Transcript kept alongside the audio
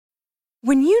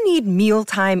When you need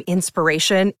mealtime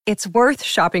inspiration, it's worth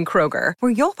shopping Kroger,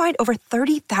 where you'll find over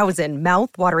 30,000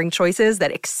 mouth-watering choices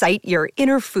that excite your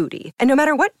inner foodie. And no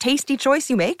matter what tasty choice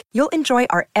you make, you'll enjoy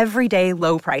our everyday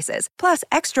low prices, plus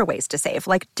extra ways to save,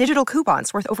 like digital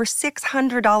coupons worth over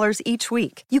 $600 each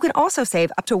week. You can also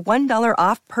save up to $1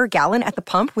 off per gallon at the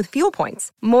pump with fuel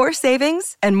points. More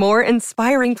savings and more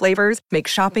inspiring flavors make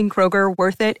shopping Kroger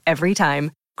worth it every time.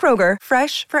 Kroger,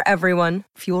 fresh for everyone.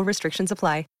 Fuel restrictions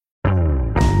apply.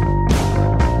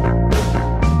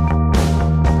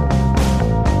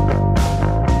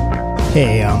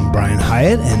 Hey, I'm Brian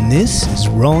Hyatt, and this is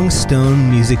Rolling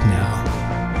Stone Music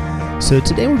Now. So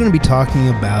today we're going to be talking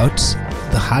about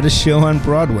the hottest show on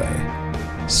Broadway,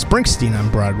 Springsteen on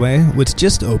Broadway, which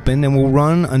just opened and will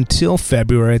run until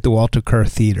February at the Walter Kerr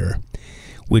Theater,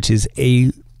 which is a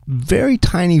very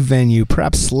tiny venue,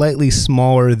 perhaps slightly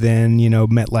smaller than,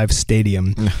 MetLife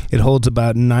Stadium. It holds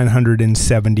about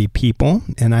 970 people,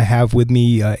 and I have with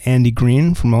me Andy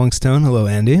Green from Rolling Stone. Hello,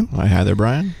 Andy. Hi there,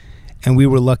 Brian. And we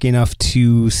were lucky enough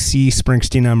to see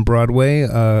Springsteen on Broadway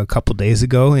a couple days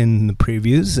ago in the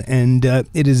previews, and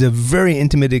it is a very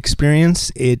intimate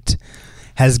experience. It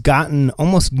has gotten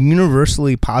almost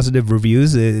universally positive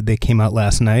reviews. They came out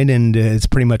last night, and it's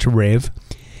pretty much a rave,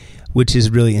 which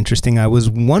is really interesting. I was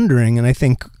wondering, and I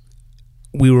think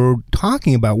we were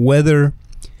talking about whether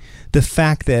the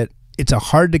fact that it's a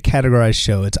hard to categorize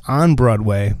show, it's on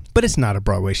Broadway, but it's not a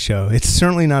Broadway show. It's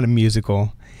certainly not a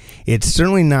musical. It's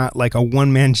certainly not like a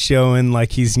one-man show and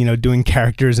like he's, doing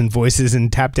characters and voices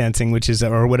and tap dancing, which is,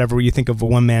 or whatever you think of a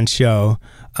one-man show.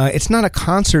 It's not a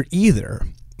concert either.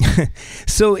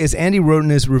 So as Andy wrote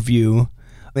in his review,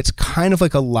 it's kind of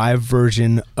like a live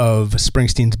version of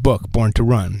Springsteen's book, Born to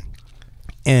Run.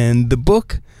 And the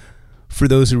book, for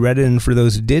those who read it and for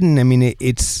those who didn't,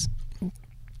 it's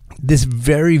this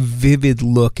very vivid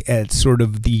look at sort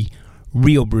of the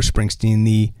real Bruce Springsteen,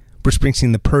 the Bruce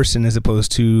Springsteen the person as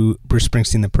opposed to Bruce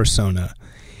Springsteen the persona.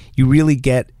 You really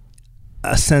get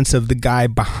a sense of the guy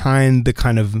behind the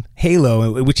kind of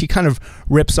halo, which he kind of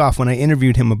rips off. When I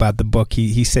interviewed him about the book,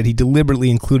 he said he deliberately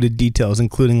included details,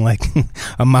 including like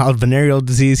a mild venereal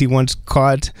disease he once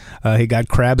caught. He got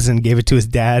crabs and gave it to his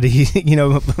dad. He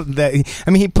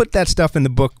put that stuff in the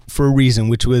book for a reason,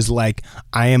 which was like,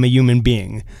 I am a human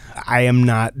being. I am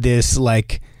not this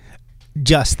like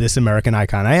just this American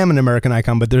icon. I am an American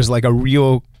icon, but there's like a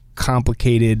real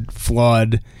complicated,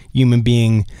 flawed human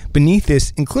being beneath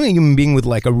this, including a human being with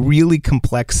like a really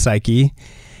complex psyche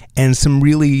and some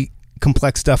really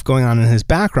complex stuff going on in his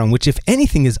background, which if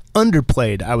anything is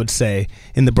underplayed, I would say,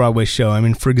 in the Broadway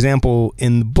show. For example,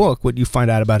 in the book, what you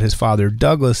find out about his father,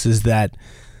 Douglas, is that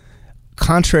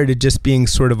contrary to just being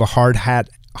sort of a hard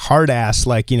ass,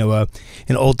 like, an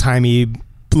old-timey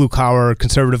blue-collar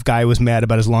conservative guy who was mad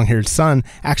about his long-haired son,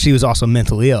 actually he was also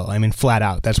mentally ill. Flat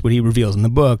out. That's what he reveals in the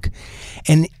book.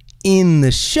 And in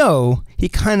the show, he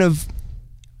kind of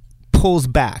pulls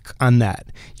back on that.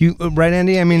 You right,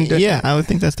 Andy? Yeah, I would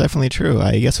think that's definitely true.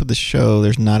 I guess with the show,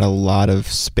 there's not a lot of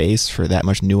space for that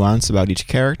much nuance about each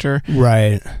character.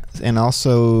 Right. And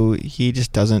also, he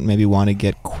just doesn't maybe want to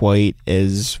get quite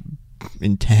as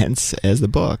intense as the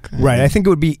book. Right. I think it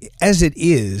would be, as it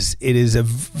is a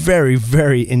very,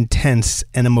 very intense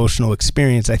and emotional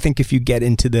experience. I think if you get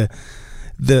into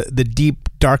the deep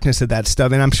darkness of that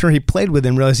stuff, and I'm sure he played with it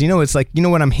and realized, it's like,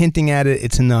 what, I'm hinting at it,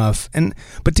 it's enough.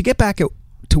 But to get back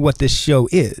to what this show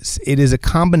is, it is a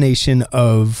combination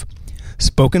of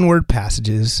spoken word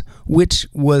passages, which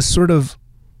was sort of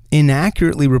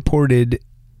inaccurately reported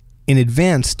in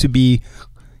advance to be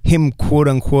him quote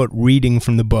unquote reading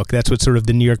from the book. That's what sort of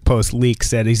the New York Post leak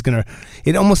said.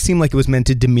 It almost seemed like it was meant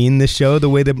to demean the show,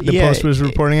 the way the Post was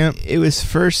reporting it. It was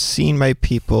first seen by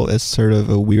people as sort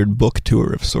of a weird book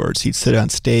tour of sorts. He'd sit on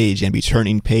stage and be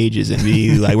turning pages and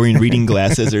be like wearing reading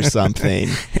glasses or something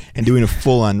and doing a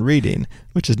full-on reading,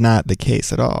 which is not the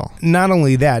case at all. Not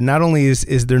only that, not only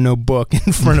is there no book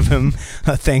in front of him,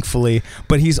 thankfully,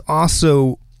 but he's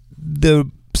also,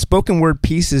 the spoken word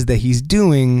pieces that he's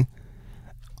doing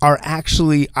are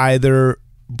actually either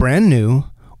brand new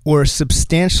or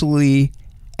substantially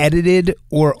edited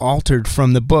or altered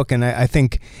from the book. And I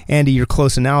think, Andy, your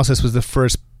close analysis was the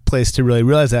first place to really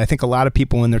realize that. I think a lot of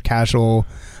people in their casual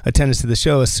attendance to the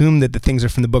show assume that the things are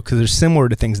from the book because they're similar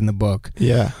to things in the book.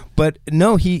 Yeah. But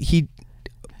no, he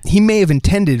may have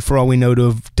intended, for all we know, to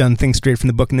have done things straight from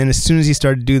the book. And then as soon as he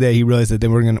started to do that, he realized that they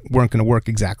weren't going to work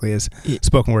exactly as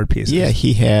spoken word pieces. Yeah,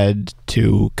 he had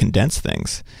to condense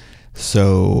things.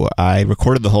 So I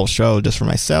recorded the whole show just for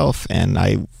myself, and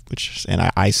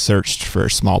I searched for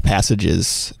small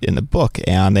passages in the book,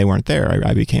 and they weren't there.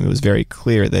 It was very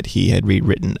clear that he had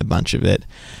rewritten a bunch of it.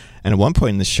 And at one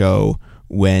point in the show,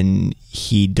 when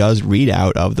he does read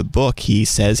out of the book, he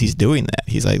says he's doing that.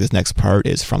 He's like, this next part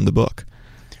is from the book.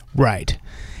 Right.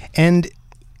 And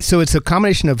so it's a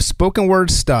combination of spoken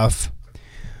word stuff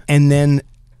and then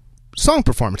song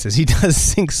performances. He does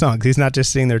sing songs. He's not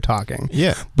just sitting there talking.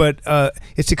 Yeah. But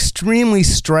it's extremely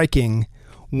striking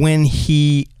when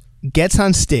he gets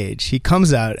on stage. He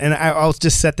comes out, and I'll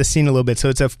just set the scene a little bit. So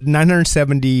it's a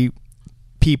 970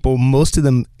 people, most of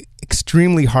them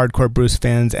extremely hardcore Bruce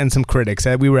fans, and some critics.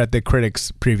 We were at the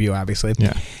critics preview, obviously.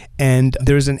 Yeah. And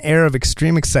there was an air of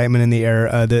extreme excitement in the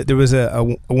air. There was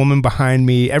a woman behind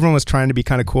me. Everyone was trying to be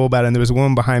kind of cool about it, and there was a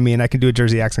woman behind me, and I can do a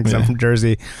Jersey accent because I'm from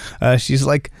Jersey. She's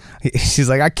like,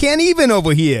 I can't even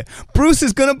over here. Bruce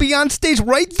is going to be on stage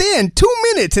right there in 2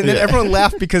 minutes. And then everyone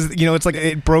laughed because, it's like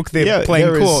it broke the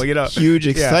playing cool. Huge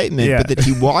excitement, but that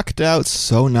he walked out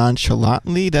so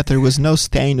nonchalantly that there was no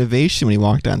standing ovation when he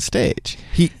walked on stage.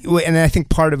 And I think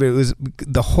part of it was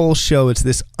the whole show. It's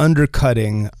this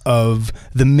undercutting of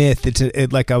the myth.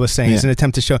 It's like I was saying, it's an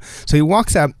attempt to show. So he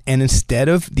walks out, and instead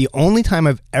of the only time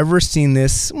I've ever seen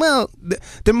this, well,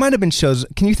 there might have been shows.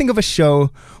 Can you think of a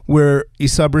show where you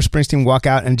saw Bruce Springsteen walk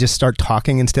out and just start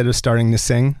talking instead of starting to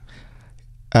sing?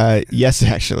 Yes,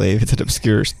 actually, it's an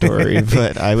obscure story,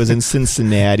 but I was in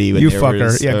Cincinnati when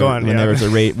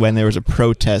there was a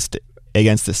protest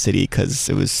against the city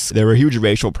because there were huge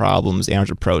racial problems and there was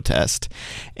a protest,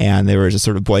 and there was a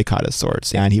sort of boycott of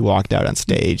sorts, and he walked out on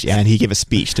stage and he gave a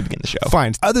speech to begin the show.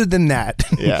 Fine. Other than that,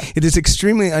 it is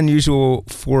extremely unusual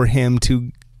for him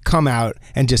to come out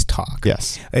and just talk.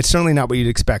 Yes. It's certainly not what you'd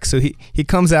expect. So he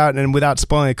comes out, and without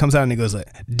spoiling it, comes out and he goes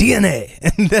like, DNA.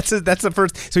 And that's the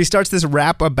first. So he starts this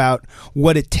rap about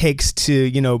what it takes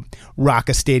to, rock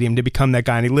a stadium, to become that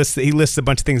guy. And he lists a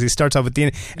bunch of things. He starts off with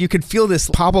DNA. You could feel this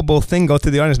palpable thing go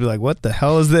through the audience and be like, what the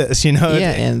hell is this? Yeah,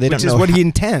 and they don't know. Which is what he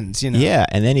intends, Yeah,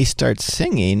 and then he starts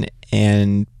singing,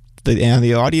 and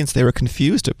the audience, they were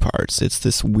confused at parts. It's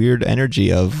this weird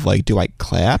energy of like, do I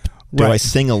clap? Do I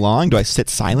sing along? Do I sit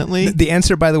silently? The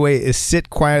answer, by the way, is sit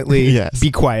quietly,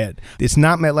 be quiet. It's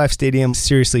not MetLife Stadium.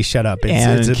 Seriously, shut up.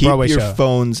 It's a keep Broadway your show.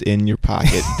 Phones in your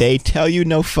pocket. They tell you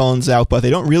no phones out, but they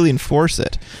don't really enforce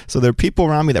it. So there are people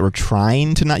around me that were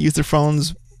trying to not use their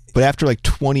phones, but after like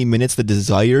 20 minutes, the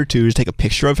desire to just take a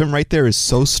picture of him right there is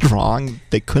so strong,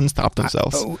 they couldn't stop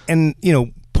themselves. And,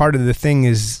 part of the thing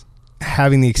is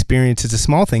having the experience is a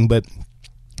small thing, but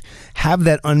have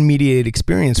that unmediated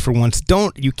experience for once.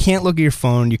 You can't look at your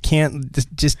phone. You can't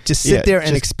just sit there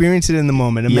and experience it in the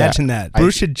moment. Imagine that.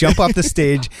 Bruce should jump off the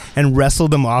stage and wrestle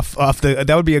them off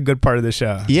that would be a good part of the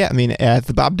show. Yeah, I mean, at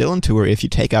the Bob Dylan tour, if you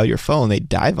take out your phone, they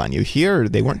dive on you. Here,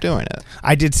 they weren't doing it.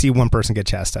 I did see one person get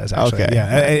chastised, actually. Okay.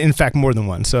 Yeah, in fact, more than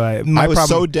one. So I was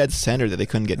so dead center that they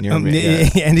couldn't get near me.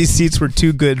 And these seats were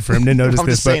too good for him to notice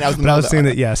this. I was saying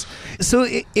that, yes. So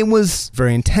it was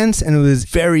very intense, and it was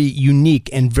very unique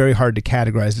and very hard to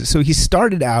categorize it. So he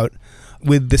started out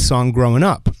with the song Growing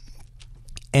Up,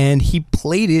 and he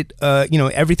played it,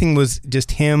 everything was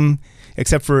just him,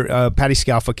 except for Patti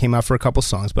Scialfa came out for a couple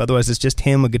songs, but otherwise it's just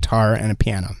him, a guitar, and a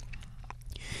piano.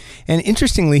 And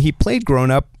interestingly, he played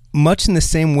Growing Up much in the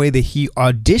same way that he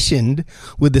auditioned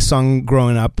with the song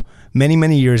Growing Up many,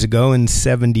 many years ago in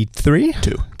 72.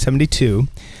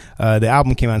 The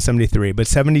album came out in 73, but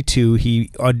 72, he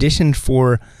auditioned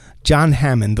for John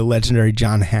Hammond, the legendary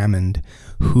John Hammond,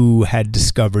 who had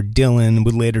discovered Dylan,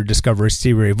 would later discover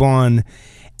Stevie Ray Vaughan,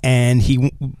 and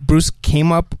Bruce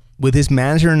came up with his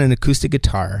manager and an acoustic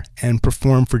guitar and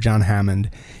performed for John Hammond,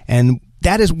 and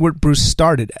that is what Bruce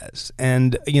started as.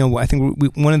 And I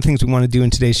think one of the things we want to do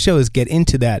in today's show is get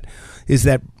into that. Is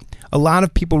that a lot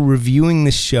of people reviewing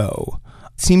the show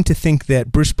seem to think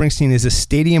that Bruce Springsteen is a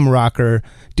stadium rocker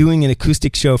doing an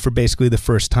acoustic show for basically the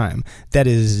first time. That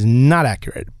is not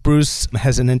accurate. Bruce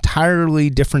has an entirely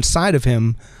different side of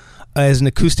him as an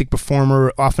acoustic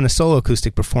performer, often a solo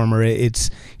acoustic performer.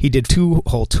 He did 2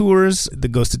 whole tours, the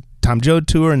Ghost of Tom Joad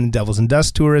tour and the Devils and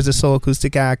Dust tour as a solo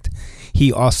acoustic act.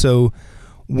 He also,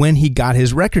 when he got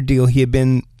his record deal, he had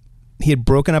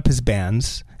broken up his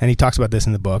bands, and he talks about this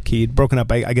in the book. He had broken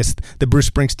up, I guess the Bruce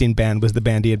Springsteen band was the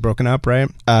band he had broken up, right?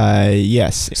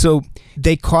 Yes. So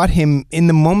they caught him in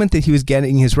the moment that he was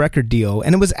getting his record deal,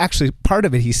 and it was actually, part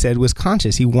of it, he said, was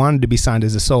conscious. He wanted to be signed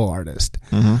as a solo artist.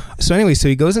 Mm-hmm. So anyway, so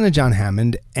he goes into John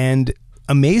Hammond, and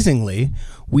amazingly,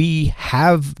 we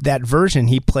have that version.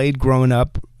 He played Growing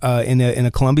Up in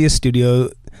a Columbia studio.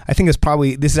 I think this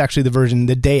is actually the version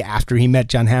the day after he met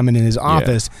John Hammond in his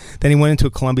office. Yeah. Then he went into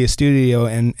a Columbia studio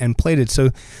and played it.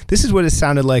 So this is what it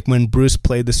sounded like when Bruce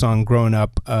played the song Growing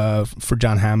Up for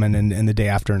John Hammond and the day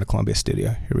after in a Columbia studio.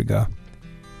 Here we go.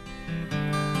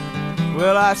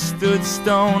 Well, I stood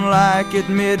stone-like at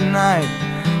midnight,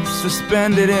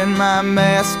 suspended in my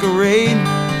masquerade.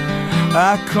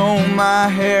 I combed my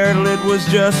hair till it was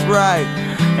just right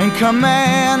and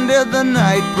commanded the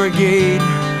night brigade.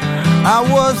 I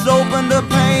was open to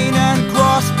pain and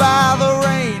crossed by the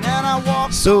rain, and I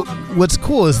walked. So what's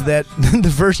cool is that the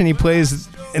version he plays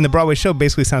in the Broadway show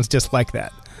basically sounds just like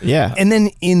that. Yeah. And then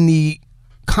in the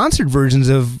concert versions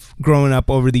of Growing Up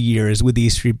over the years with the E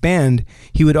Street Band,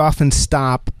 he would often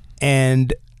stop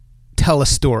and tell a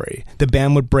story. The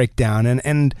band would break down,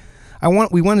 and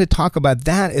we wanted to talk about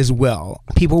that as well.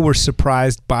 People were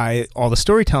surprised by all the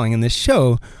storytelling in this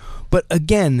show, but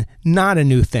again, not a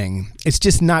new thing. It's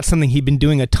just not something he'd been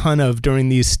doing a ton of during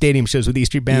these stadium shows with the E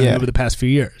Street Band over the past few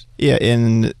years. Yeah,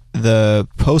 in the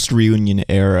post-reunion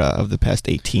era of the past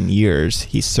 18 years,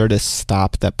 he sort of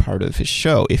stopped that part of his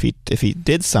show. If he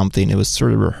did something, it was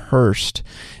sort of rehearsed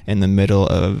in the middle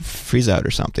of Freeze Out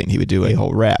or something. He would do a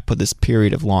whole rap, but this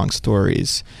period of long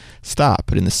stories stopped.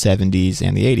 But in the 70s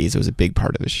and the 80s, it was a big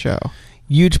part of his show.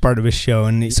 Huge part of his show.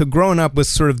 And so Growing Up was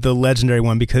sort of the legendary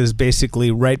one because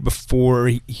basically right before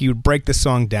he would break the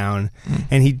song down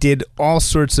and he did all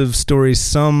sorts of stories,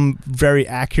 some very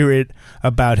accurate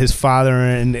about his father,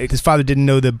 and his father didn't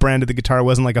know the brand of the guitar. It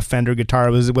wasn't like a Fender guitar.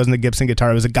 It wasn't a Gibson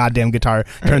guitar. It was a goddamn guitar.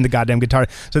 Turn the goddamn guitar.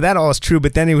 So that all is true.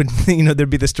 But then he would, there'd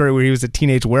be the story where he was a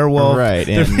teenage werewolf. Right.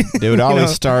 And they would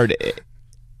always start...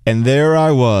 And there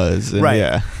I was. And right.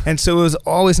 Yeah. And so it was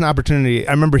always an opportunity.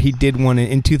 I remember he did one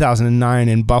in 2009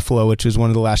 in Buffalo, which was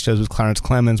one of the last shows with Clarence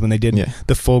Clemons when they did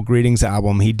the full Greetings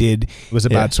album. It was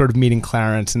about sort of meeting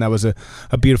Clarence, and that was a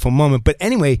beautiful moment. But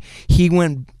anyway, he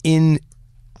went in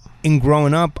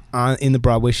Growing Up in the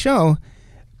Broadway show.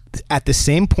 At the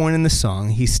same point in the song,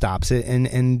 he stops it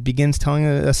and begins telling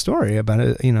a story about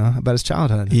about his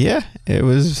childhood. Yeah, it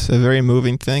was a very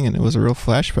moving thing, and it was a real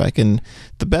flashback. And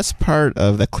the best part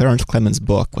of the Clarence Clemons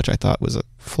book, which I thought was a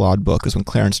flawed book, is when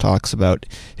Clarence talks about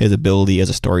his ability as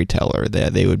a storyteller.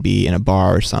 That they would be in a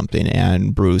bar or something,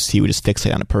 and Bruce, he would just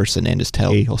fixate on a person and just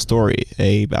tell a whole story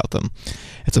about them.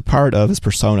 It's a part of his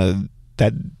persona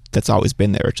that's always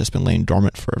been there. It's just been laying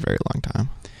dormant for a very long time.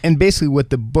 And basically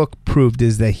what the book proved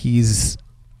is that he's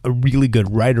a really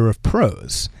good writer of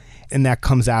prose, and that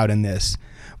comes out in this.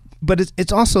 But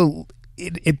it's also,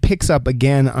 it picks up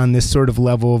again on this sort of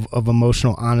level of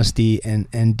emotional honesty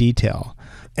and detail.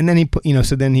 And then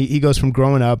he goes from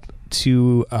Growing Up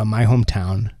to My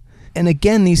Hometown. And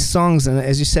again, these songs, and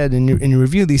as you said in your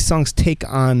review, these songs take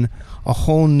on a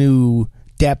whole new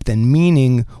depth and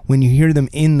meaning when you hear them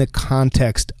in the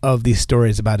context of these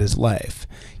stories about his life.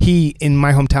 In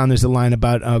My Hometown, there's a line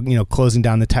about closing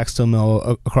down the textile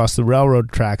mill across the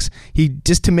railroad tracks. He,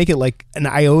 just to make it like an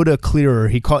iota clearer,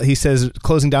 he says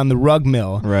closing down the rug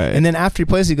mill. Right. And then after he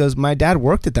plays, he goes, "My dad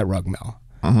worked at that rug mill."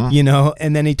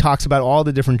 And then he talks about all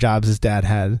the different jobs his dad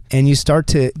had, and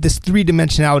this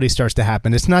three-dimensionality starts to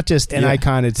happen. It's not just an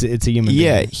icon, it's a human being.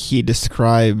 Yeah, he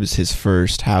describes his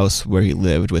first house where he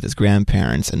lived with his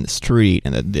grandparents and the street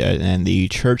and the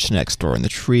church next door and the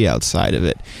tree outside of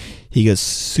it. He goes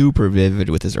super vivid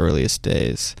with his earliest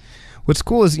days. What's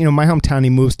cool is, My Hometown, he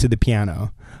moves to the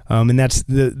piano. And that's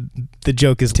the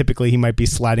joke is typically he might be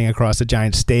sliding across a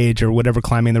giant stage or whatever,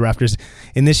 climbing the rafters.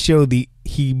 In this show,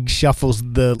 he shuffles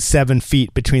the 7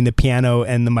 feet between the piano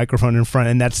and the microphone in front,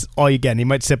 and that's all you get. And he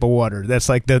might sip of water. That's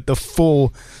like the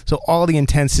full. So all the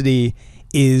intensity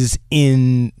is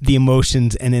in the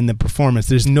emotions and in the performance.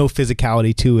 There's no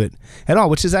physicality to it at all,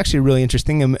 which is actually really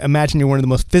interesting. Imagine you're one of the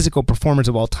most physical performers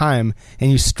of all time, and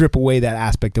you strip away that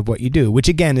aspect of what you do, which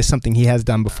again is something he has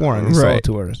done before on his solo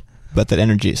tours. But that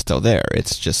energy is still there.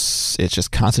 It's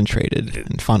just concentrated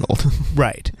and funneled.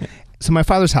 Right. So my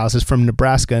father's house is from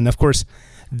Nebraska, and of course,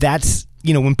 that's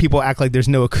when people act like there's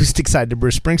no acoustic side to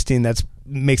Bruce Springsteen, that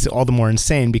makes it all the more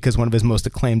insane because one of his most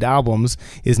acclaimed albums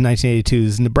is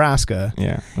 1982's Nebraska.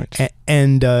 Yeah.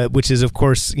 Which is, of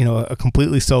course, a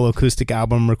completely solo acoustic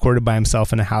album recorded by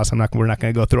himself in a house. We're not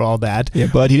going to go through all that. Yeah,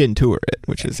 but he didn't tour it,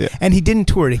 which is And he didn't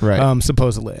tour it, right.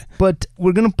 Supposedly. But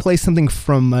we're going to play something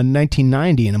from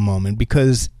 1990 in a moment,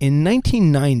 because in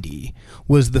 1990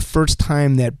 was the first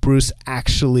time that Bruce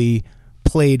actually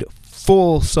played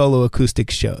full solo acoustic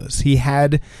shows. He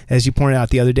had, as you pointed out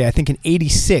the other day, I think in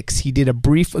 86, he did a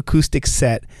brief acoustic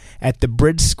set at the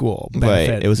Bridge School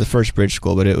benefit. Right. It was the first Bridge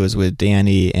School, but it was with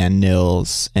Danny and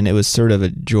Nils, and it was sort of a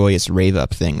joyous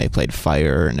rave-up thing. They played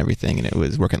Fire and everything, and it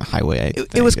was working the highway.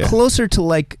 It was closer to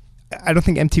like, I don't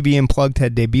think MTV Unplugged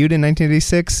had debuted in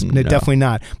 1986. No, definitely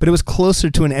not. But it was closer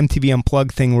to an MTV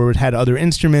Unplugged thing where it had other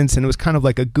instruments, and it was kind of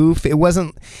like a goof. It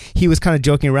wasn't. He was kind of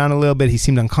joking around a little bit. He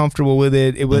seemed uncomfortable with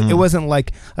it. It was. It wasn't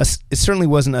like. It certainly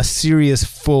wasn't a serious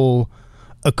full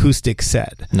acoustic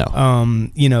set. No.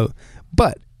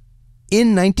 But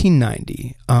in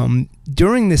 1990,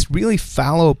 during this really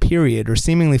fallow period, or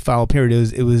seemingly fallow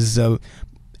period, it was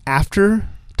after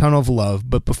Tunnel of Love,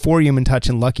 but before Human Touch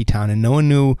and Lucky Town, and no one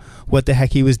knew what the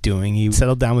heck he was doing. He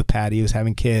settled down with Patty. He was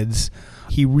having kids.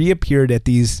 He reappeared at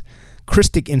these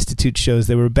Christic Institute shows.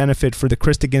 They were a benefit for the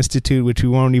Christic Institute, which we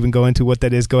won't even go into what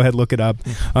that is. Go ahead, look it up.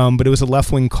 But it was a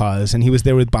left-wing cause, and he was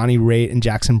there with Bonnie Raitt and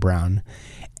Jackson Browne.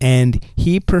 And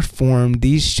he performed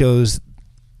these shows,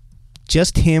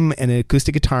 just him and an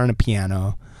acoustic guitar and a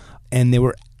piano, and they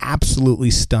were absolutely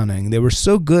stunning. They were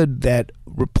so good that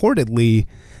reportedly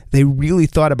they really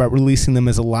thought about releasing them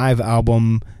as a live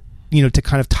album, to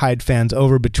kind of tide fans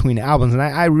over between albums. And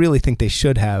I really think they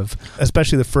should have,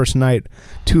 especially the first night,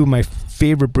 two of my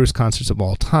favorite Bruce concerts of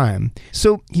all time.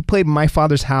 So he played My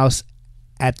Father's House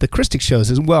at the Christic shows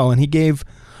as well, and he gave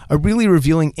a really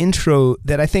revealing intro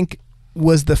that I think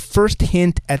was the first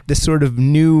hint at this sort of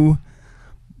new,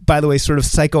 by the way, sort of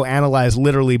psychoanalyzed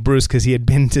literally Bruce, because he had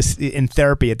been in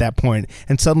therapy at that point,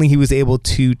 and suddenly he was able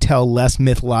to tell less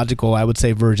mythological, I would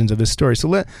say, versions of his story. So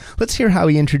let's hear how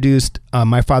he introduced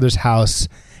My Father's House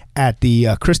at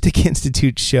the Christic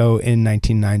Institute show in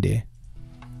 1990.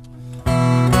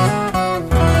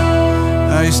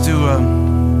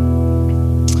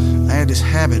 I had this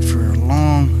habit for a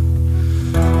long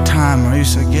time where I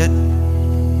used to get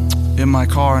in my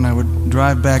car and I would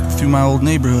drive back through my old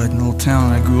neighborhood, the little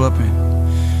town I grew up in.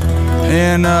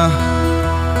 And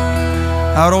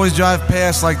I would always drive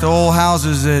past like the old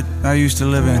houses that I used to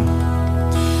live in.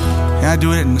 And I'd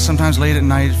do it sometimes late at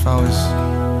night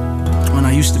when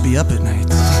I used to be up at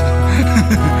night.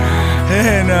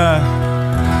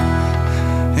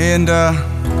 and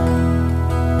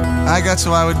I got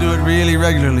so I would do it really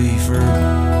regularly for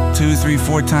 2, 3,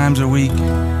 4 times a week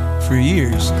for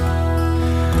years.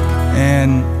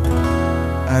 And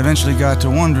I eventually got to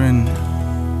wondering,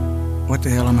 what the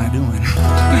hell am I doing?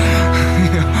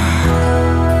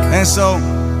 And so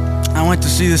I went to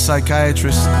see the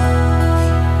psychiatrist,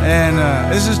 and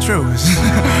this is true.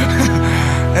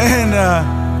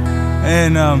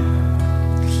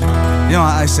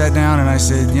 I sat down and I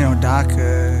said, Doc,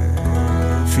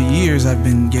 for years I've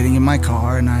been getting in my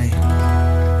car and I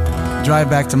drive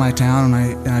back to my town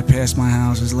and I pass my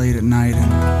houses late at night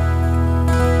and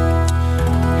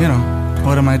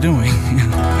what am I doing?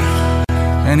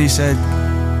 And he said,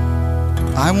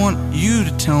 I want you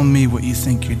to tell me what you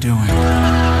think you're doing.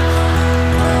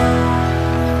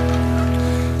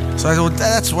 So I said, well,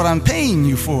 that's what I'm paying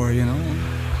you for,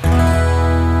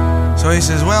 So he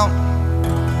says, well,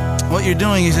 what you're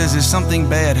doing, he says, is something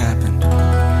bad happened.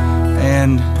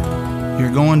 And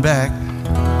you're going back,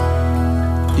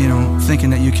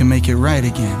 thinking that you can make it right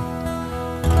again.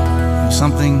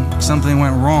 Something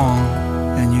went wrong,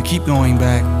 and you keep going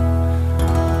back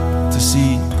to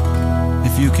see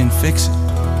if you can fix it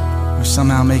or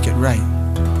somehow make it right.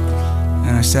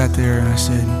 And I sat there and I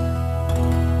said,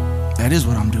 that is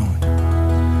what I'm doing.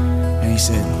 And he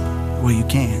said, well, you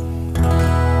can't.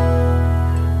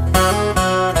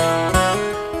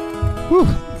 Whew.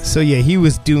 So yeah, he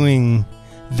was doing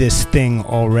this thing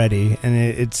already, and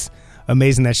it's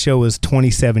amazing. That show was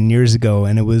 27 years ago,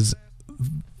 and it was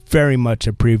very much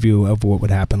a preview of what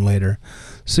would happen later.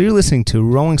 So you're listening to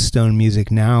Rolling Stone Music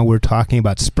Now. We're talking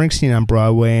about Springsteen on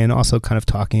Broadway, and also kind of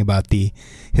talking about the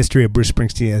history of Bruce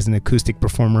Springsteen as an acoustic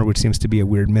performer, which seems to be a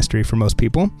weird mystery for most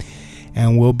people.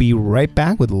 And we'll be right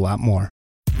back with a lot more.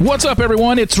 What's up,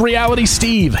 everyone? It's Reality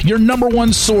Steve, your number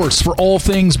one source for all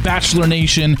things Bachelor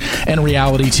Nation and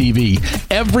reality TV.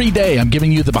 Every day, I'm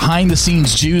giving you the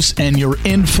behind-the-scenes juice and your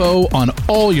info on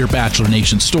all your Bachelor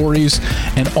Nation stories,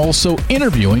 and also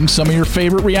interviewing some of your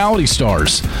favorite reality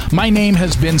stars. My name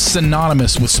has been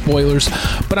synonymous with spoilers,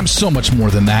 but I'm so much more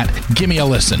than that. Give me a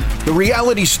listen. The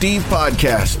Reality Steve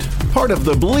Podcast, part of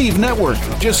the Believe Network.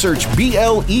 Just search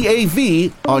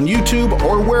BLEAV on YouTube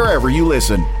or wherever you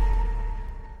listen.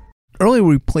 Earlier,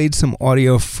 we played some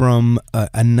audio from a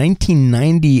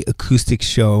 1990 acoustic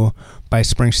show by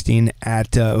Springsteen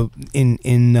at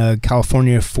in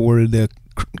California for the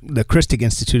Christic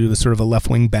Institute. It was sort of a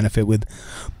left-wing benefit with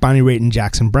Bonnie Raitt and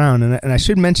Jackson Browne. And I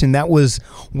should mention that was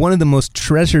one of the most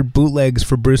treasured bootlegs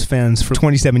for Bruce fans for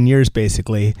 27 years,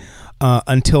 basically,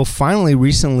 until finally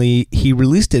recently he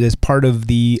released it as part of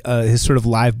the his sort of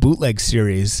live bootleg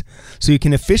series. So you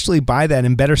can officially buy that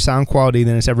in better sound quality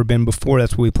than it's ever been before.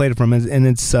 That's where we played it from. And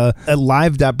it's at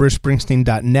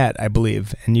live.brucespringsteen.net, I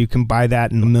believe. And you can buy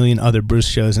that and a million other Bruce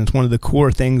shows. And it's one of the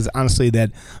core things, honestly, that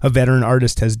a veteran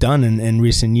artist has done in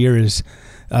recent years,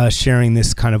 sharing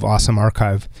this kind of awesome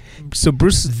archive. So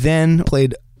Bruce then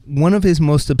played one of his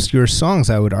most obscure songs,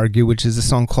 I would argue, which is a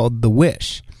song called The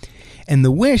Wish. And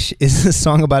The Wish is a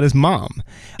song about his mom.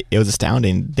 It was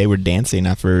astounding. They were dancing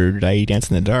after I Dance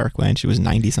in the Dark when she was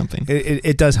 90-something.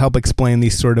 It does help explain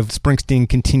these sort of Springsteen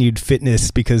continued fitness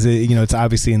because, it's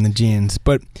obviously in the genes.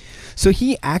 But so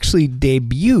he actually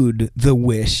debuted The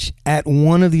Wish at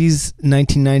one of these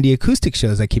 1990 acoustic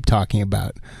shows I keep talking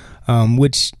about,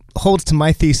 which holds to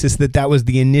my thesis that was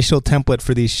the initial template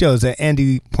for these shows.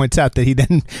 Andy points out that he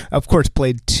then, of course,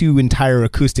 played 2 entire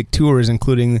acoustic tours,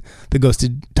 including the Ghost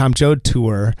of Tom Joad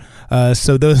tour.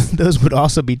 So those would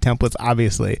also be templates,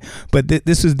 obviously. But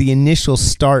this was the initial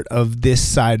start of this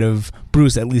side of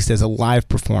Bruce, at least as a live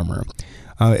performer.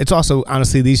 It's also,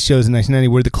 honestly, these shows in 1990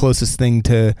 were the closest thing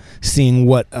to seeing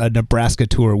what a Nebraska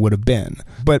tour would have been.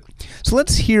 But so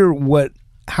let's hear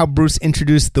how Bruce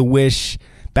introduced The Wish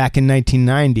back in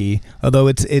 1990, although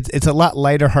it's a lot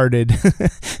lighter hearted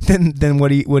than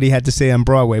what he had to say on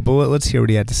Broadway. But let's hear what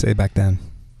he had to say back then.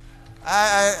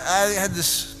 I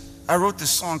wrote this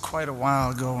song quite a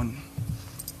while ago, and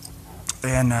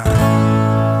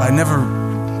I never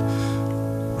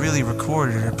really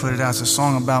recorded it or put it out. It's a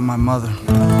song about my mother,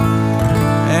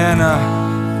 and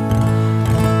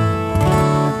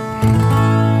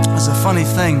it's a funny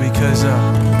thing because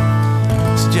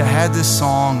I said, I had this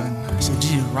song. I said,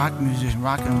 gee, rock musician,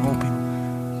 rock and roll people,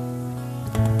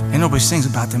 ain't nobody sings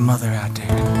about their mother out there.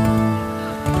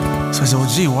 So I said, well,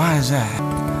 gee, why is that?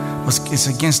 Well, it's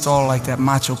against all like that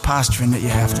macho posturing that you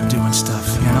have to do and stuff,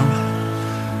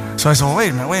 So I said, well, wait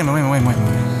a minute.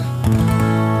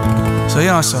 So,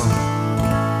 so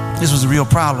this was a real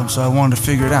problem, so I wanted to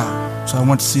figure it out. So I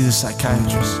went to see this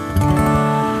psychiatrist.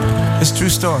 It's a true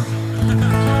story.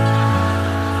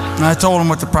 And I told him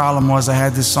what the problem was. I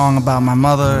had this song about my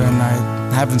mother, and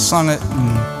I haven't sung it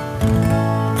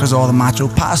because of all the macho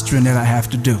posturing that I have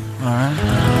to do. All right.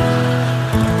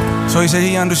 So he said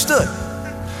he understood.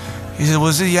 He said,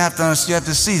 "Well, see, you have to see.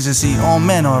 He said, see, all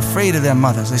men are afraid of their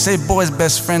mothers. They say boy's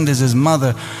best friend is his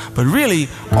mother, but really,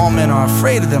 all men are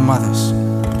afraid of their mothers.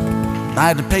 I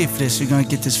had to pay for this. You're gonna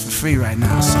get this for free right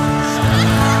now."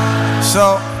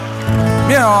 So,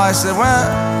 I said,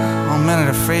 well, all men are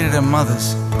afraid of their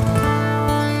mothers.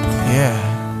 Yeah,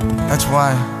 that's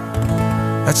why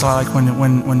like when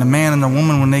the man and the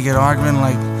woman, when they get arguing,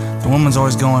 like the woman's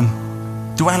always going,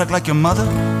 do I look like your mother?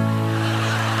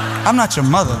 I'm not your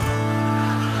mother.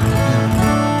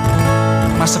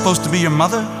 Am I supposed to be your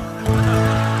mother?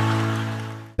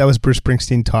 That was Bruce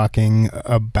Springsteen talking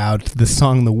about the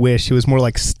song The Wish. It was more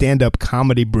like stand-up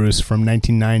comedy Bruce from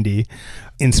 1990.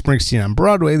 In Springsteen on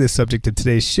Broadway, the subject of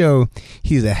today's show,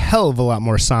 he's a hell of a lot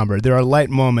more somber. There are light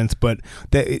moments, but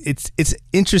it's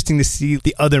interesting to see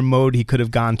the other mode he could have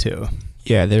gone to.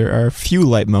 Yeah, there are a few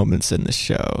light moments in the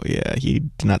show. Yeah, he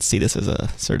did not see this as a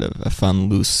sort of a fun,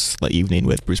 loose evening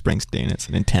with Bruce Springsteen. It's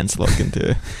an intense look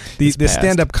into the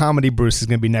stand-up comedy Bruce is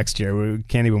going to be next year. We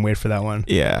can't even wait for that one.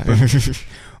 Yeah.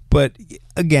 But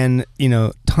again,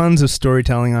 tons of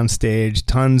storytelling on stage,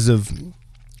 tons of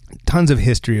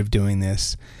history of doing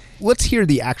this. Let's hear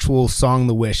the actual song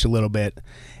The Wish a little bit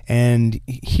and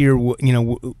hear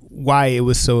why it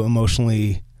was so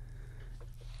emotionally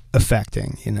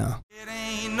affecting, It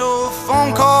ain't no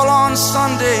phone call on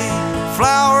Sunday,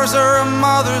 flowers or a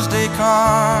Mother's Day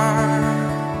card.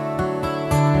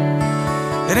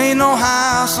 It ain't no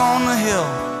house on the hill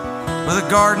with a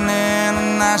garden and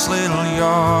a nice little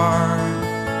yard.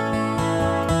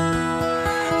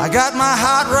 I got my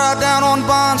hot rod down on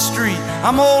Bond Street.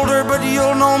 I'm older, but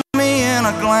you'll know me in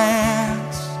a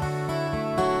glance.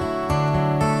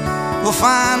 We'll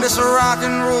find us a rock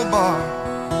and roll bar.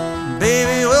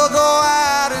 Baby, we'll go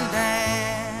out and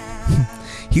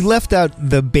dance. He left out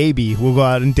the baby will go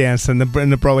out and dance in the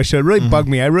Broadway show. It really bugged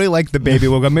me. I really liked the baby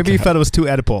will go. Maybe he thought it was too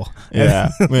Oedipal.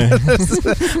 Yeah.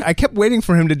 I kept waiting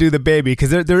for him to do the baby because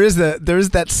there is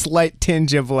that slight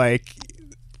tinge of like.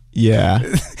 Yeah,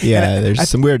 there's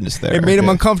some weirdness there. It made him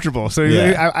uncomfortable. So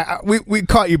we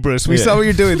caught you, Bruce. We saw what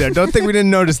you're doing there. Don't think we didn't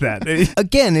notice that.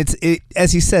 Again,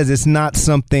 as he says, it's not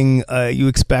something you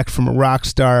expect from a rock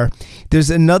star. There's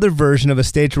another version of a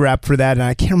stage rap for that, and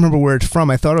I can't remember where it's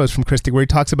from. I thought it was from Christy, where he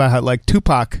talks about how like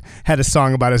Tupac had a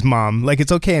song about his mom. Like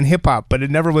it's okay in hip hop, but it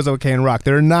never was okay in rock.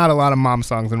 There are not a lot of mom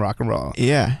songs in rock and roll.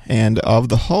 Yeah, and of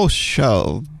the whole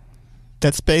show,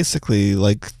 that's basically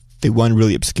like the one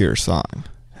really obscure song.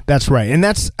 That's right. And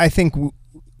that's, I think,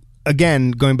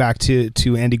 again, going back to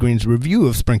Andy Green's review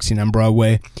of Springsteen on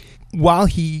Broadway, while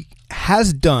he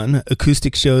has done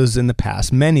acoustic shows in the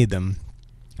past, many of them,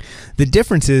 The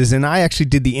difference is, and I actually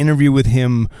did the interview with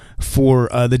him for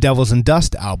the Devils and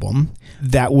Dust album.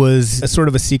 That was a sort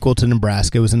of a sequel to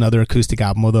Nebraska. It was another acoustic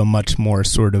album, although much more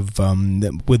sort of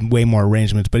with way more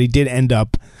arrangements. But he did end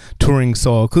up touring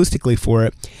solo acoustically for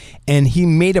it. And he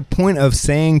made a point of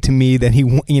saying to me that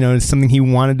it's something he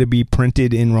wanted to be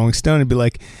printed in Rolling Stone and be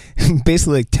like,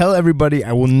 basically like, tell everybody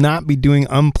I will not be doing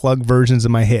unplugged versions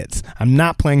of my hits. I'm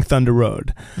not playing Thunder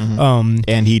Road. Mm-hmm.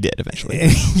 And he did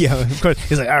eventually. Yeah, of course.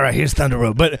 He's like, all right, here's Thunder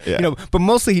Road. But but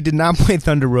mostly he did not play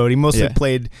Thunder Road. He mostly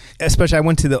played, especially I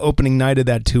went to the opening night of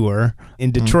that tour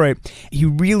in Detroit. He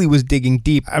really was digging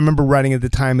deep. I remember writing at the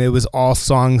time, it was all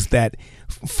songs that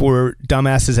for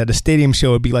dumbasses at a stadium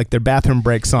show would be like their bathroom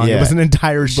break song. It was an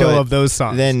entire show of those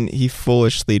songs. Then he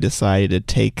foolishly decided to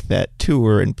take that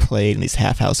tour and play in these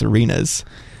half-house arenas.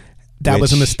 That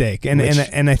was a mistake, and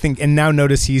I think, and now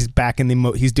notice he's back in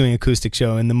he's doing acoustic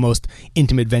show in the most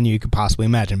intimate venue you could possibly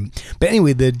imagine. But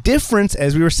anyway, the difference,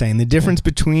 as we were saying, the difference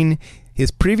between his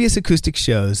previous acoustic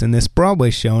shows and this Broadway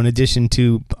show, in addition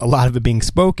to a lot of it being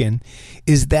spoken,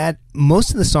 is that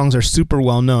most of the songs are super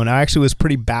well known. I actually was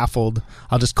pretty baffled.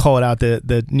 I'll just call it out.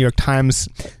 The New York Times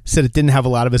said it didn't have a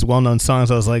lot of his well-known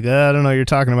songs. I was like, I don't know what you're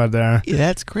talking about there. Yeah,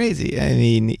 that's crazy. I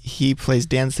mean, he plays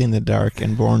Dancing in the Dark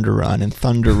and Born to Run and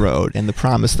Thunder Road and The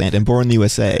Promised Land and Born in the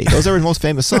USA. Those are his most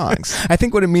famous songs. I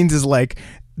think what it means is like,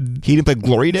 he didn't play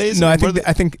Glory Days? No, I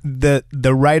think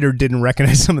the writer didn't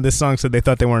recognize some of the songs, so they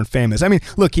thought they weren't famous. I mean,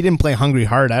 look, he didn't play Hungry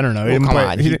Heart. I don't know. He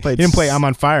didn't play I'm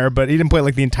on Fire, but he didn't play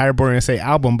like the entire Born USA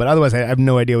album. But otherwise, I have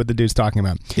no idea what the dude's talking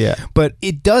about. Yeah. But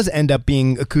it does end up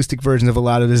being acoustic versions of a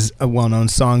lot of his well-known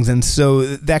songs, and so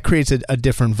that creates a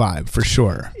different vibe for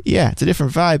sure. Yeah, it's a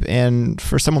different vibe, and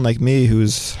for someone like me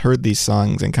who's heard these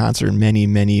songs in concert many,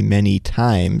 many, many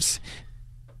times,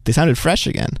 they sounded fresh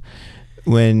again.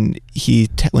 When he's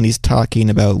talking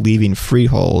about leaving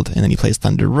Freehold and then he plays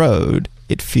Thunder Road,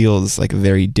 it feels like a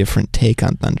very different take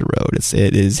on Thunder Road.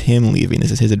 It is him leaving.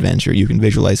 This is his adventure. You can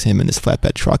visualize him in this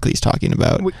flatbed truck that he's talking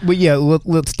about. Well, yeah,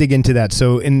 let's dig into that.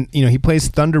 So, he plays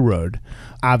Thunder Road.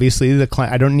 Obviously,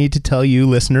 I don't need to tell you,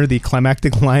 listener, the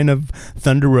climactic line of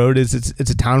Thunder Road is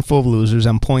it's a town full of losers.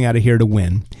 I'm pulling out of here to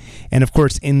win. And of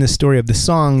course, in the story of the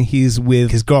song, he's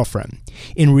with his girlfriend.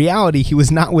 In reality, he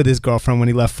was not with his girlfriend when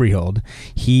he left Freehold.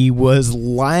 He was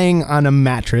lying on a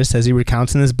mattress, as he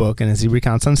recounts in his book and as he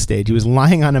recounts on stage. He was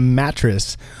lying on a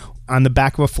mattress on the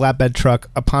back of a flatbed truck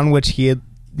upon which he had,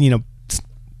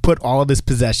 put all of his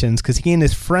possessions, because he and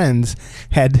his friends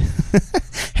had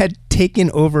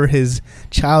taken over his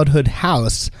childhood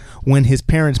house when his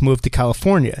parents moved to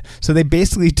California. So they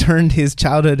basically turned his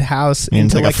childhood house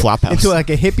into like a flop house. Into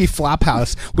like a hippie flop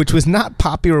house, which was not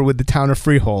popular with the town of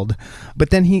Freehold.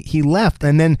 But then he left,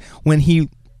 and then when he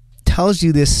tells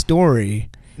you this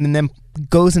story and then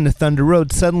goes into Thunder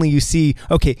Road, suddenly you see,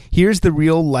 okay, here's the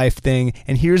real life thing,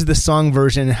 and here's the song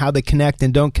version and how they connect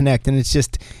and don't connect, and it's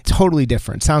just totally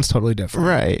different. Sounds totally different.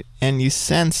 Right. And you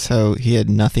sense how he had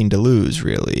nothing to lose,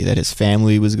 really, that his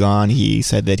family was gone. He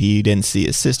said that he didn't see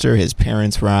his sister. His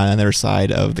parents were on the other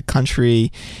side of the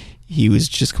country. He was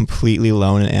just completely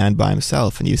alone and by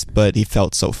himself, but he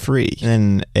felt so free.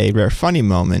 And a rare funny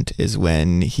moment is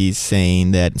when he's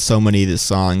saying that so many of the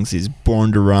songs, he's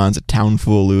born to run, a town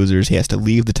full of losers, he has to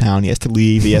leave the town, he has to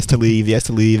leave, he has to leave, he has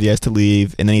to leave, he has to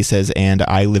leave, and then he says, and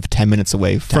I live 10 minutes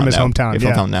away from his hometown.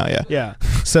 Hometown now, yeah. Yeah.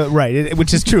 So, right,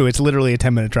 which is true. It's literally a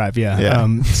 10-minute drive, yeah.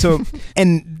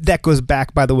 And that goes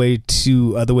back, by the way,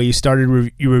 to the way you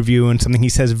started your review and something he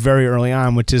says very early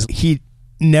on, which is he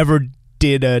never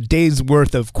did a day's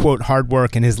worth of, quote, hard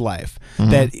work in his life.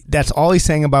 Mm-hmm. That's all he's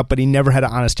saying about, but he never had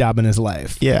an honest job in his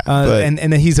life. Yeah. And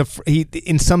that he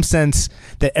in some sense,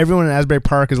 that everyone in Asbury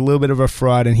Park is a little bit of a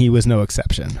fraud, and he was no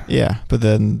exception. Yeah. But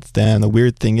then the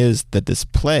weird thing is that this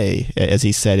play, as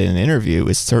he said in an interview,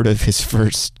 is sort of his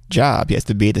first job. He has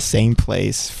to be at the same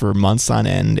place for months on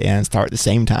end and start at the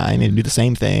same time and do the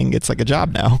same thing. It's like a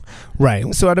job now. Right.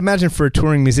 So I'd imagine for a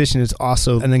touring musician, it's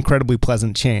also an incredibly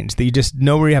pleasant change that you just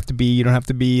know where you have to be. You don't have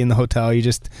to be in the hotel. You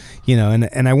just,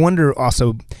 and I wonder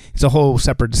also, it's a whole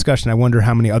separate discussion. I wonder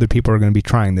how many other people are going to be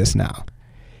trying this now.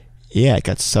 Yeah, it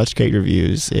got such great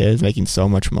reviews. It is making so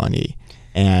much money.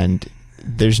 And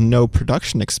there's no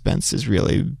production expenses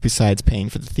really besides paying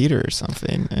for the theater or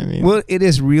something. I mean, well, it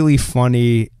is really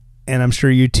funny. And I'm sure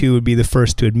you two would be the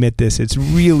first to admit this. It's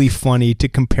really funny to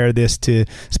compare this to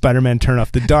Spider-Man Turn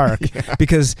Off the Dark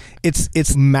because it's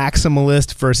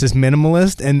maximalist versus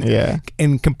minimalist,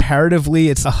 and comparatively,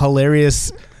 it's a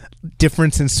hilarious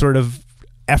difference in sort of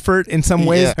effort in some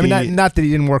ways. Yeah, I mean, not that he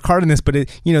didn't work hard on this, but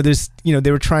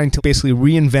they were trying to basically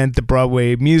reinvent the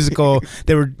Broadway musical.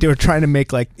 they were trying to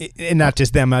make and not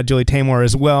just them, Julie Taymor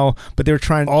as well, but they were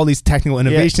trying all these technical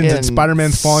innovations, and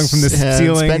Spider-Man's falling from the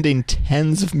ceiling, spending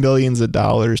tens of millions of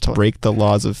dollars to break the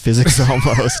laws of physics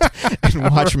almost,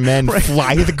 and watch men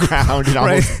fly to the ground and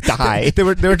almost die. They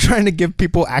were trying to give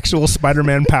people actual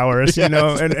Spider-Man powers,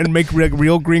 and make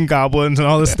real Green Goblins and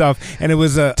all this stuff. And it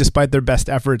was, despite their best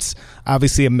efforts,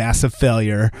 obviously a massive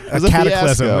failure, a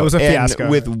cataclysm. It was a fiasco.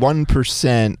 With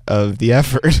 1% of the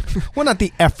effort. Well, not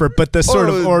the effort, but the sort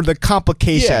of, or the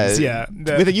complications. Yeah.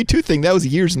 With a U2 thing, that was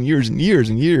years and years and years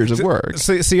and years of work.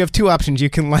 So you have two options. You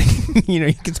can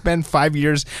you can spend 5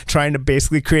 years trying to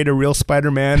basically create a real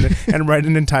Spider-Man and write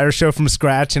an entire show from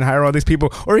scratch and hire all these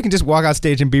people, or you can just walk out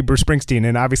stage and be Bruce Springsteen,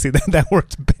 and obviously that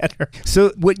works better.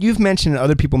 So what you've mentioned and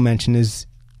other people mentioned is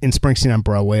in Springsteen on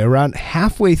Broadway, around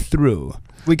halfway through,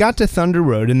 we got to Thunder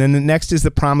Road, and then the next is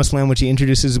The Promised Land, which he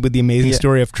introduces with the amazing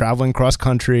story of traveling cross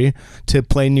country to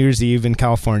play New Year's Eve in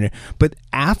California. But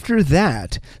after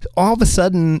that, all of a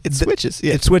sudden... It switches.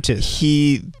 It switches.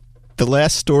 The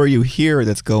last story you hear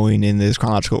that's going in this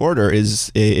chronological order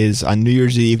is on New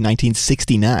Year's Eve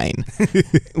 1969,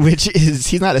 which is,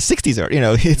 he's not a 60s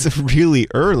artist, it's really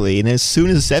early, and as soon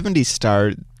as the 70s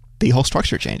start, the whole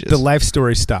structure changes. The life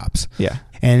story stops. Yeah.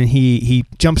 And he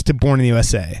jumps to Born in the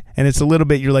USA. And it's a little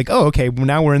bit, you're like, oh, okay, well,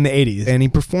 now we're in the 80s. And he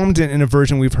performed it in a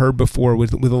version we've heard before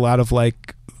with a lot of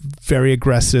very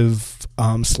aggressive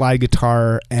slide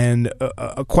guitar and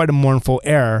quite a mournful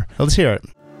air. Let's hear it.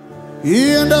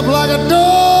 You end up like a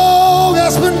dog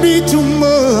that's been beat too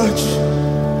much.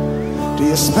 Do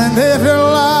you spend half your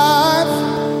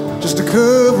life just to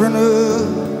covering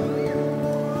up?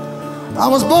 I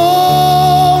was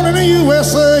born in the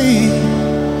USA.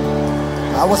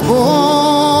 I was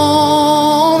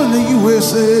born in the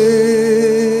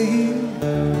USA.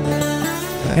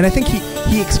 And I think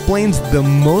he explains the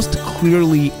most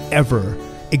clearly ever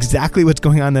exactly what's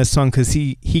going on in that song, because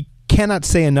he cannot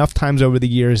say enough times over the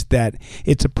years that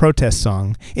it's a protest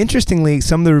song. Interestingly,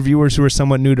 some of the reviewers who were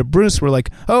somewhat new to Bruce were like,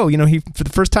 oh, he for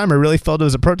the first time I really felt it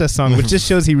was a protest song, which just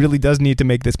shows he really does need to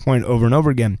make this point over and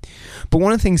over again. But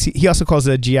one of the things, he also calls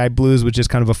it a GI Blues, which is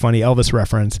kind of a funny Elvis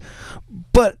reference.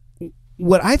 But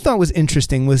what I thought was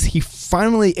interesting was he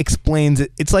finally explains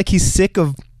it. It's like he's sick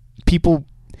of people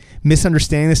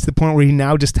misunderstanding this to the point where he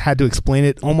now just had to explain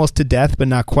it almost to death, but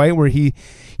not quite, where he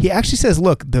actually says,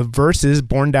 look, the verse is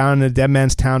born down in a dead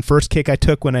man's town, first kick I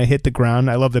took when I hit the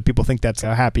ground. I love that people think that's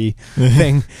a happy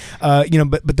thing.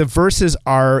 But the verses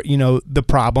are, the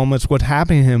problem. It's what's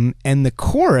happening to him. And the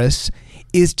chorus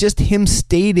is just him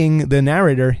stating, the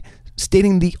narrator,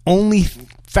 stating the only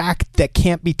fact that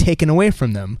can't be taken away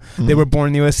from them. Mm-hmm. They were born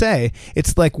in the USA.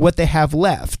 It's like what they have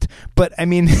left. But I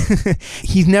mean,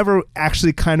 he's never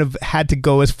actually kind of had to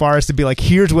go as far as to be like,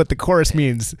 here's what the chorus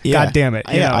means. Yeah. God damn it.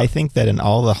 I think that in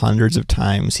all the hundreds of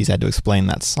times he's had to explain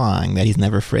that song, that he's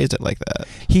never phrased it like that.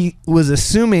 He was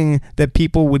assuming that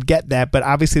people would get that, but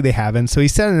obviously they haven't. So he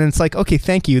said it, and it's like, okay,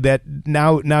 thank you. That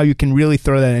now you can really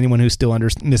throw that at anyone who still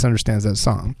misunderstands that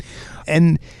song.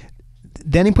 And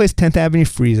then he plays 10th Avenue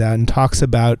Freeze Out and talks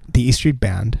about the E Street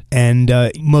Band and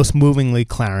most movingly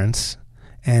Clarence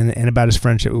and about his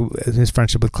friendship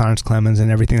with Clarence Clemons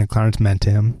and everything that Clarence meant to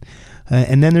him.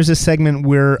 And then there's a segment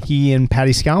where he and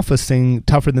Patti Scialfa sing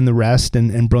Tougher Than the Rest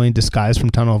and Brilliant Disguise from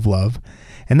Tunnel of Love.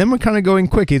 And then we're kind of going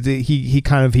quick. He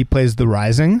plays The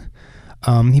Rising.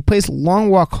 He plays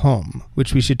Long Walk Home,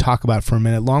 which we should talk about for a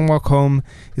minute. Long Walk Home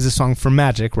is a song for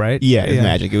Magic, right? Yeah, it's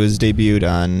Magic. It was debuted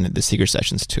on the Secret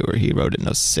Sessions tour. He wrote it in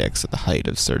 2006 at the height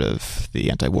of sort of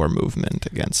the anti-war movement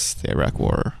against the Iraq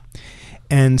War.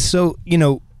 And so,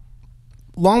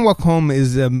 Long Walk Home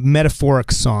is a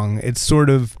metaphoric song. It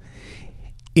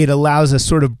allows a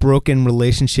sort of broken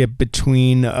relationship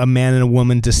between a man and a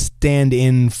woman to stand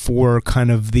in for kind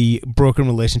of the broken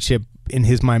relationship in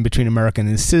his mind between America and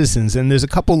his citizens. And there's a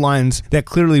couple lines that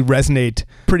clearly resonate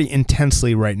pretty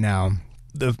intensely right now.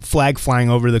 The flag flying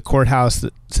over the courthouse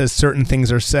that says certain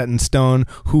things are set in stone,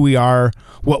 who we are,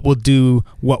 what we'll do,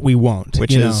 what we won't.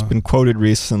 Which has been quoted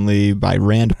recently by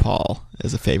Rand Paul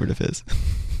as a favorite of his.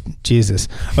 Jesus.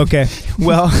 Okay.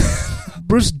 Well,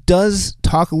 Bruce does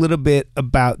talk a little bit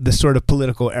about the sort of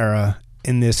political era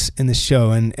in this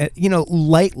show, and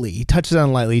lightly, he touches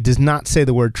on lightly, does not say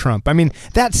the word Trump. I mean,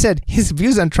 that said, his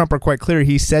views on Trump are quite clear.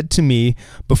 He said to me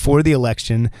before the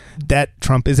election that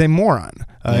Trump is a moron.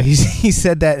 He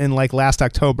said that in like last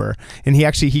October, and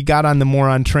he got on the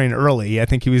moron train early. I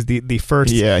think he was the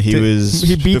first. Yeah, he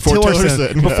beat before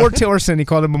Tillerson. Before Tillerson, he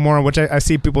called him a moron, which I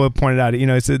see people have pointed out.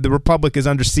 It's the Republic is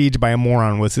under siege by a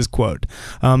moron was his quote.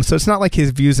 So it's not like his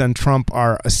views on Trump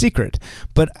are a secret,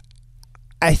 but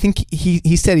I think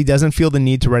he said he doesn't feel the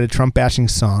need to write a Trump bashing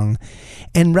song,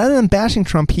 and rather than bashing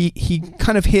Trump, he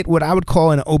kind of hit what I would call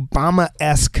an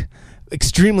Obama-esque.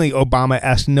 Extremely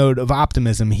Obama-esque note of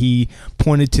optimism. He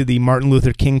pointed to the Martin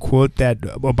Luther King quote that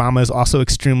Obama is also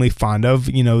extremely fond of.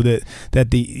 That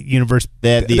the universe,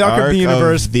 the arc of the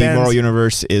universe, the bends. moral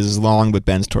universe is long but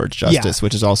bends towards justice,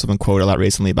 which has also been quoted a lot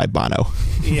recently by Bono.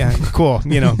 Yeah, cool.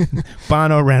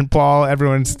 Bono, Rand Paul,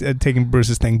 everyone's taking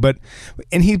Bruce's thing,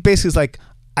 and he basically is like,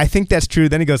 I think that's true.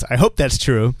 Then he goes, I hope that's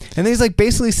true. And then he's like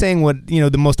basically saying what,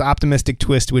 the most optimistic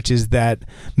twist, which is that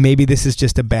maybe this is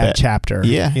just a bad chapter.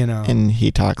 Yeah. And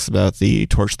he talks about the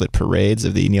torchlit parades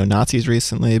of the neo-Nazis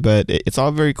recently, but it's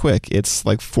all very quick. It's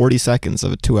like 40 seconds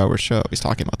of a 2-hour show. He's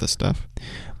talking about this stuff.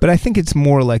 But I think it's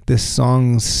more like this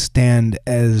songs stand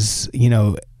as,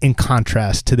 in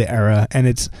contrast to the era. And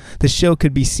the show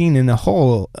could be seen in a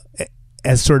whole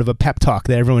as sort of a pep talk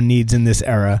that everyone needs in this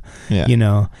era,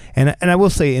 And I will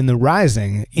say in The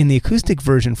Rising, in the acoustic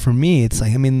version, for me, it's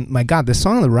like, I mean, my God, the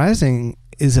song The Rising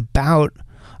is about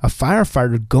a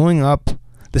firefighter going up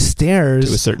the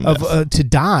stairs to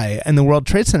die in the World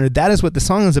Trade Center. That is what the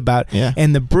song is about. Yeah.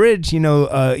 And the bridge,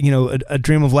 a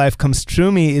dream of life comes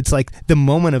true me. It's like the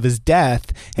moment of his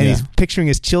death, and he's picturing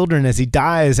his children as he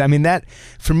dies. I mean, that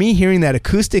for me, hearing that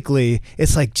acoustically,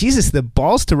 it's like, Jesus, the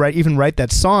balls to write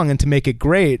that song and to make it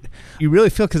great. You really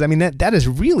feel, because I mean that is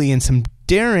really in some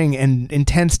daring and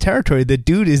intense territory. The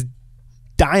dude is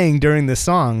dying during the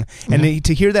song, and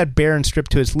to hear that bare and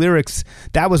stripped to its lyrics,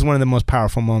 that was one of the most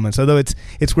powerful moments. Although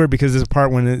it's weird because there's a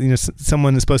part when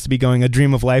someone is supposed to be going a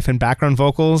dream of life in background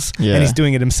vocals, and he's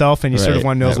doing it himself, and you sort of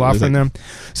want to know his law from them.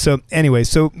 So anyway,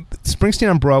 Springsteen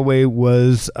on Broadway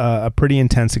was a pretty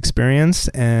intense experience,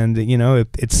 and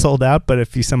it's sold out. But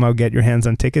if you somehow get your hands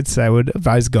on tickets, I would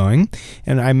advise going.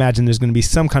 And I imagine there's going to be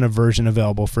some kind of version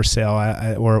available for sale,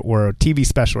 or a TV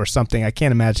special or something. I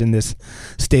can't imagine this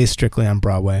stays strictly on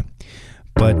Broadway.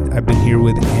 But I've been here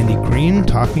with Andy Green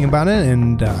talking about it,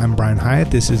 and I'm Brian Hyatt.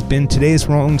 This has been today's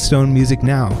Rolling Stone Music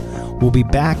Now. We'll be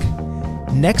back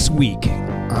next week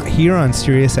here on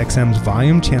SiriusXM's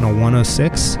Volume Channel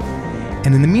 106.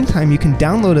 And in the meantime, you can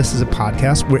download us as a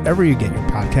podcast wherever you get your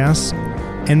podcasts.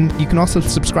 And you can also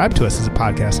subscribe to us as a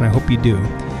podcast, and I hope you do.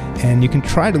 And you can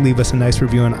try to leave us a nice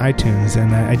review on iTunes.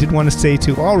 And I did want to say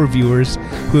to all reviewers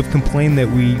who have complained that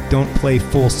we don't play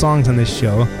full songs on this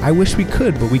show, I wish we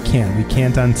could, but we can't. We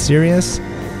can't on Sirius.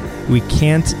 We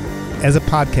can't as a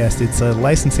podcast. It's a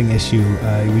licensing issue.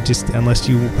 We just, unless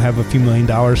you have a few $1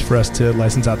 million for us to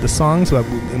license out the songs,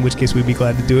 in which case we'd be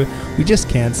glad to do it, we just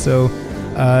can't. So,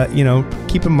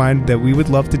 keep in mind that we would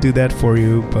love to do that for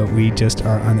you, but we just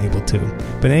are unable to.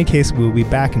 But in any case, we'll be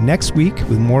back next week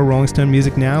with more Rolling Stone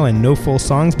Music Now, and no full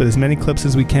songs, but as many clips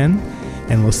as we can.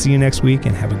 And we'll see you next week,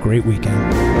 and have a great weekend.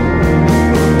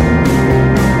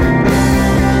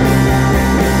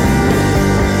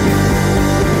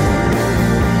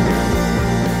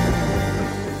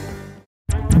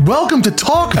 Welcome to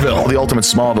Talkville, the ultimate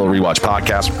Smallville rewatch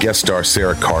podcast. Guest star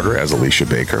Sarah Carter as Alicia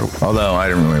Baker, although I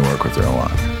didn't really work with her a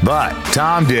lot. But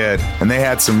Tom did, and they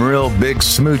had some real big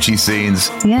smoochy scenes.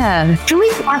 Yeah. Can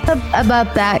we talk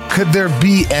about that? Could there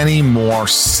be any more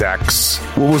sex?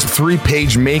 What was a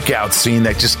 3-page makeout scene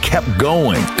that just kept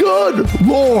going? Good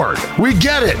Lord, we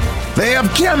get it. They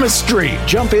have chemistry.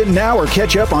 Jump in now or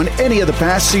catch up on any of the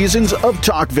past seasons of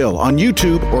Talkville on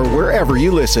YouTube or wherever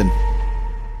you listen.